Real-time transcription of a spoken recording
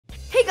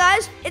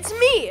guys, it's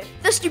me,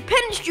 the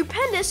Stupendous Drew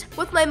Pendous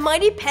with my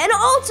Mighty Pen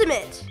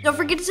Ultimate. Don't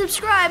forget to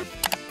subscribe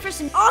for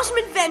some awesome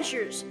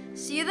adventures.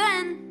 See you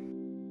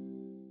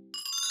then.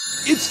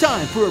 It's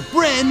time for a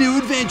brand new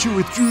adventure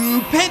with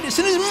Drew Pendous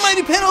and his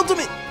Mighty Pen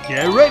Ultimate.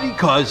 Get ready,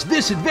 cause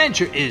this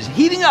adventure is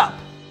heating up.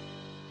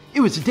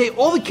 It was the day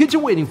all the kids are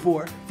waiting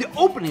for, the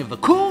opening of the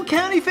Cool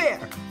County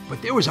Fair.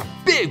 But there was a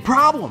big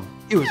problem.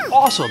 It was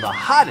also the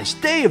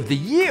hottest day of the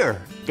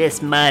year.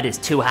 This mud is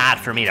too hot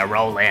for me to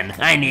roll in.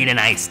 I need an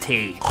iced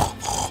tea.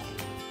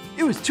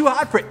 It was too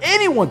hot for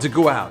anyone to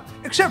go out,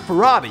 except for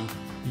Robbie.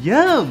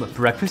 Yum!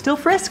 Breakfast al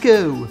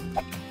fresco!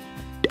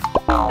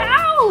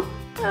 Ow!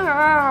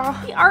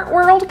 The art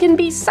world can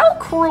be so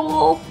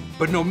cruel.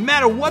 But no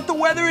matter what the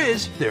weather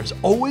is, there's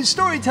always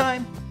story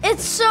time.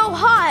 It's so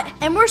hot,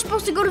 and we're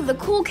supposed to go to the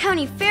Cool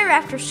County Fair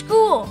after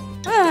school.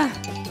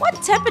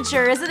 What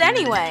temperature is it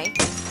anyway?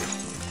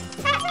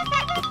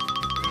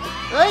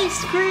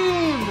 Ice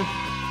cream!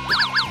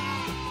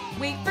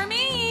 Wait for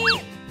me!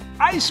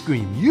 Ice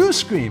cream, you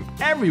scream.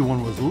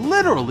 Everyone was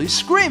literally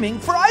screaming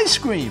for ice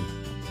cream.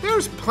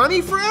 There's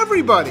plenty for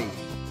everybody.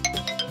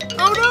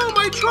 Oh no,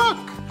 my truck!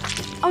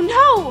 Oh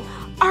no!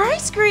 Our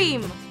ice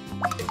cream!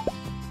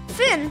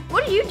 Finn,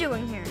 what are you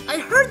doing here? I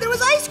heard there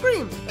was ice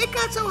cream. It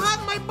got so hot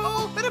in my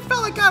bowl that it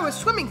felt like I was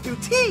swimming through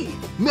tea.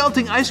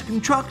 Melting ice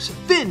cream trucks,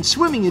 Finn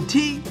swimming in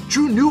tea.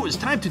 Drew knew it was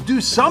time to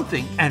do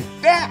something, and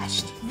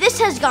fast. This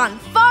has gone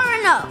far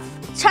enough.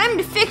 Time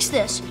to fix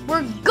this.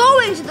 We're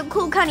going to the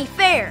Cool County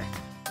Fair.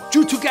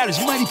 Drew took out his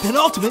Mighty Pen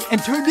Ultimate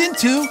and turned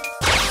into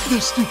the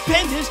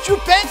Stupendous Drew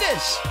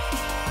Pendous.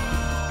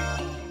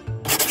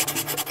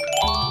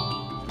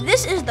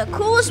 This is the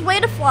coolest way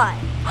to fly.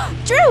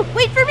 Drew,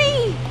 wait for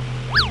me!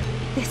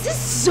 This is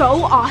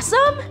so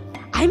awesome!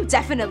 I'm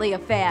definitely a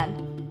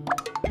fan.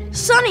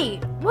 Sonny,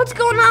 what's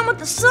going on with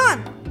the sun?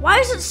 Why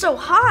is it so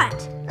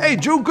hot? Hey,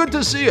 Drew, good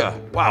to see you.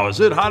 Wow, is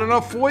it hot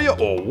enough for you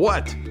or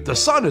what? The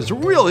sun is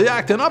really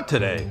acting up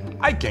today.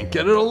 I can't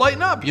get it to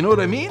lighten up, you know what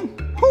I mean?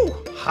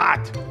 Whew,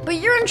 hot. But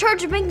you're in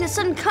charge of making the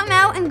sun come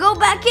out and go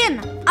back in.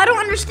 I don't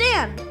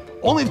understand.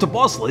 Only if the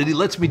boss lady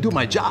lets me do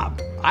my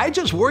job. I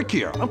just work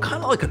here. I'm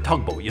kind of like a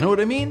tugboat, you know what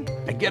I mean?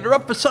 I get her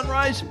up for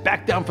sunrise,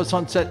 back down for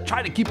sunset,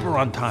 try to keep her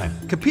on time.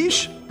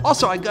 Capiche?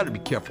 Also, I gotta be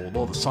careful with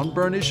all the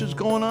sunburn issues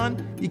going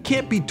on. You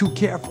can't be too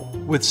careful.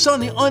 With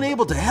Sonny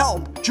unable to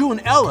help, Drew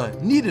and Ella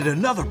needed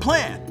another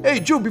plan. Hey,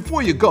 Drew,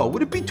 before you go,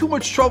 would it be too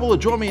much trouble to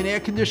draw me an air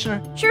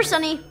conditioner? Sure,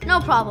 Sonny, no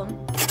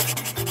problem.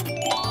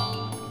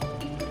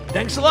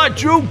 Thanks a lot,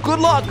 Drew. Good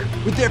luck.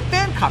 With their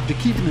fan copter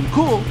keeping them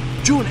cool,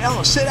 Drew and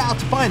Ella set out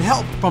to find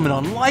help from an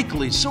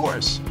unlikely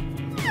source.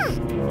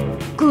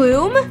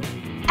 Gloom?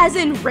 As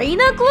in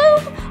Raina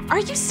Gloom? Are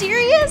you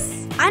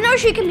serious? I know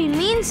she can be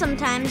mean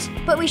sometimes,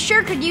 but we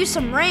sure could use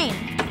some rain.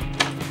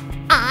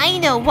 I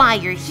know why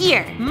you're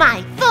here.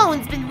 My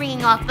phone's been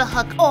ringing off the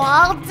hook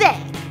all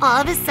day.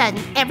 All of a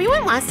sudden,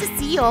 everyone wants to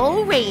see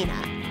old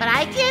Raina. But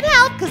I can't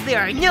help because there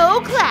are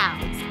no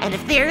clouds. And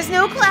if there's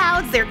no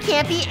clouds, there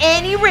can't be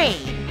any rain.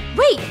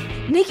 Wait,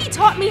 Nikki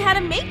taught me how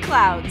to make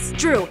clouds.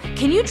 Drew,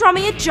 can you draw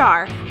me a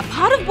jar, a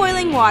pot of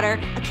boiling water,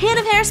 a can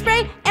of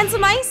hairspray, and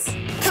some ice?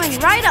 Coming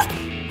right up.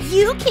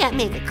 You can't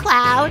make a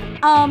cloud.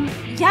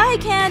 Yeah I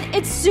can.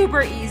 It's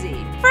super easy.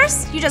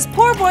 First, you just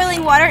pour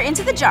boiling water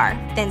into the jar,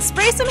 then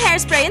spray some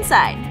hairspray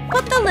inside.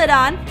 Put the lid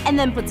on, and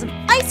then put some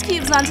ice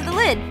cubes onto the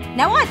lid.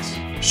 Now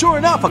watch. Sure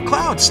enough, a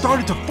cloud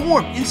started to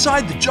form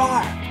inside the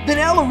jar. Then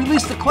Ella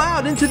released the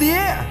cloud into the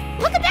air.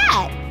 Look at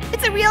that.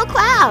 It's a real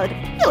cloud.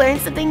 You learn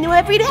something new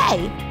every day.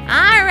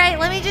 All right,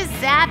 let me just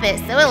zap it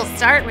so it'll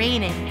start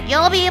raining.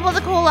 You'll be able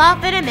to cool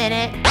off in a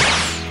minute.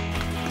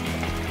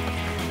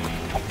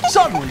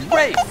 Suddenly,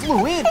 Ray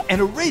flew in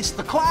and erased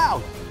the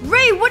cloud.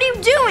 Ray, what are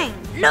you doing?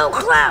 No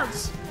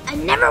clouds. I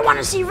never want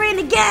to see rain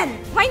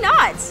again. Why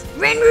not?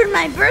 Rain ruined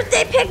my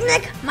birthday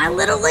picnic, my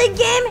Little League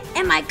game,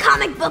 and my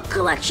comic book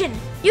collection.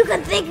 You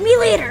can thank me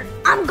later.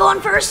 I'm going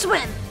for a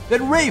swim.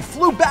 Then Ray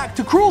flew back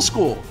to Cruel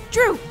School.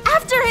 Drew,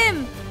 after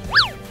him!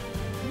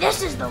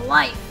 This is the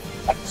life.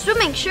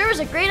 Swimming sure is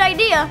a great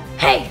idea.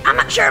 Hey, I'm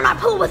not sharing my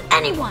pool with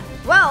anyone.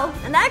 Well,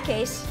 in that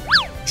case...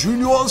 Drew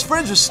knew all his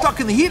friends were stuck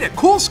in the heat at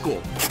Cool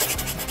School.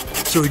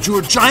 So he drew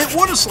a giant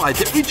water slide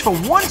that reached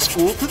from one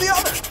school to the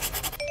other.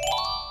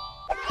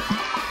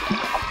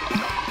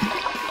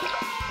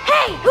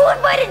 Hey, who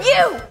invited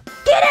you?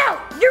 Get out!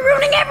 You're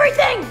ruining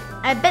everything!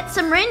 I bet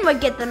some rain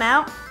would get them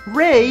out.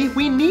 Ray,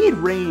 we need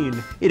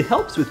rain. It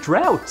helps with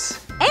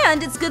droughts.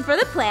 And it's good for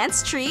the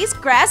plants, trees,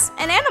 grass,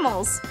 and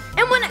animals.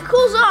 And when it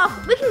cools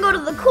off, we can go to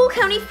the Cool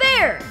County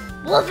Fair.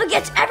 Well, if it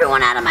gets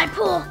everyone out of my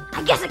pool,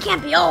 I guess it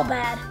can't be all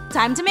bad.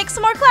 Time to make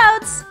some more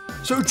clouds.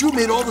 So Drew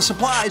made all the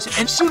supplies,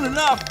 and soon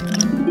enough,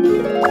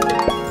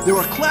 there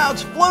were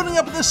clouds floating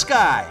up in the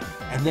sky.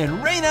 And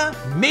then Raina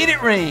made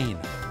it rain.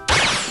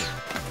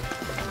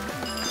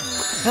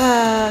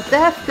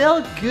 That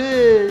felt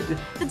good.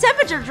 The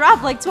temperature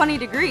dropped like 20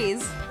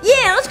 degrees.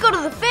 Yeah, let's go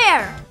to the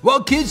fair.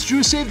 Well, kids,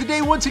 Drew saved the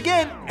day once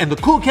again, and the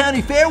Cool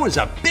County Fair was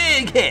a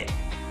big hit.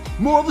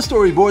 Moral of the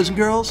story, boys and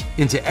girls,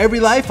 into every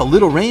life a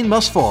little rain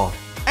must fall.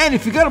 And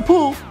if you got a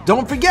pool,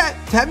 don't forget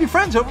to have your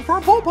friends over for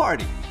a pool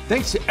party.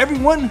 Thanks to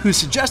everyone who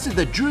suggested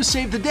that Drew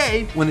save the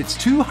day when it's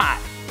too hot.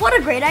 What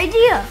a great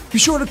idea! Be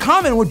sure to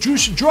comment what Drew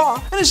should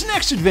draw in his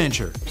next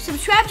adventure.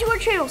 Subscribe to our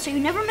channel so you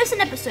never miss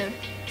an episode.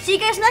 See you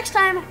guys next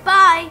time.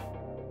 Bye!